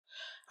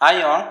Hi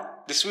all,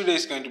 this video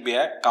is going to be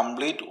a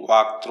complete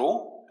walkthrough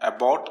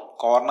about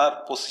corner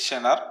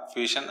positioner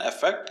fusion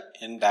effect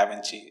in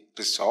DaVinci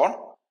Resolve.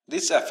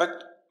 This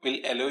effect will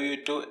allow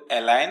you to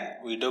align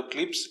video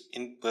clips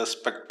in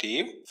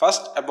perspective.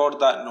 First, about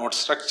the node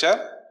structure,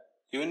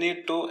 you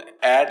need to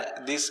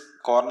add this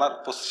corner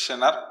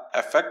positioner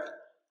effect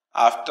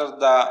after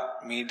the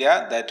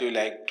media that you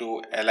like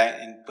to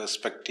align in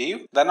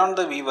perspective. Then on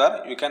the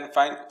viewer, you can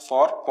find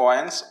 4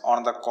 points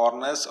on the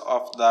corners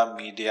of the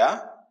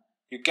media.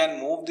 You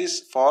can move these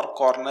 4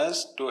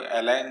 corners to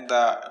align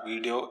the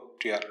video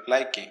to your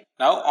liking.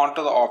 Now on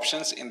to the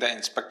options in the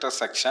inspector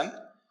section.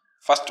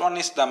 First one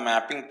is the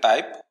mapping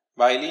type.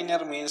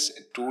 Bilinear means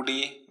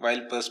 2D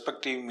while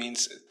perspective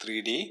means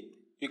 3D.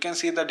 You can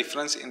see the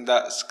difference in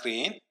the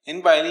screen.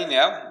 In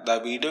bilinear, the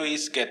video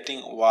is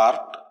getting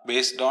warped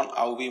based on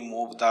how we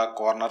move the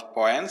corner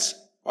points,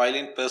 while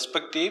in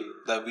perspective,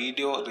 the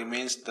video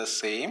remains the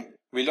same.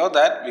 Below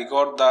that, we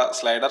got the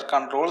slider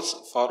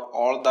controls for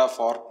all the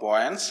 4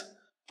 points.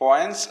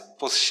 Points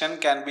position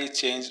can be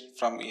changed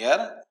from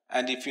here,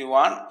 and if you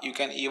want, you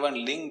can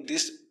even link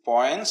these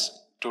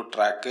points to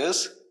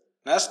trackers.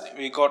 Next,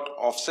 we got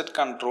offset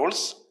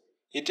controls.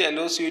 It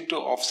allows you to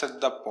offset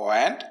the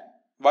point.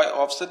 By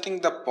offsetting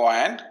the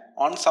point,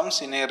 on some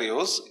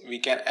scenarios, we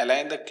can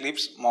align the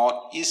clips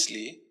more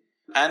easily.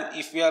 And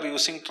if we are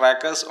using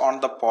trackers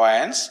on the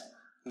points,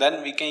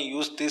 then we can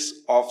use this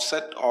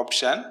offset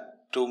option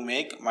to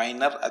make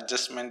minor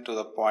adjustment to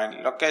the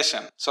point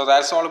location. So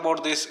that's all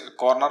about this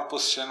corner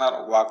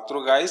positioner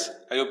walkthrough, guys.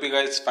 I hope you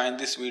guys find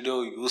this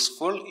video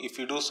useful. If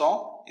you do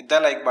so, hit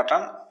the like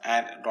button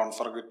and don't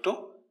forget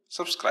to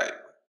subscribe.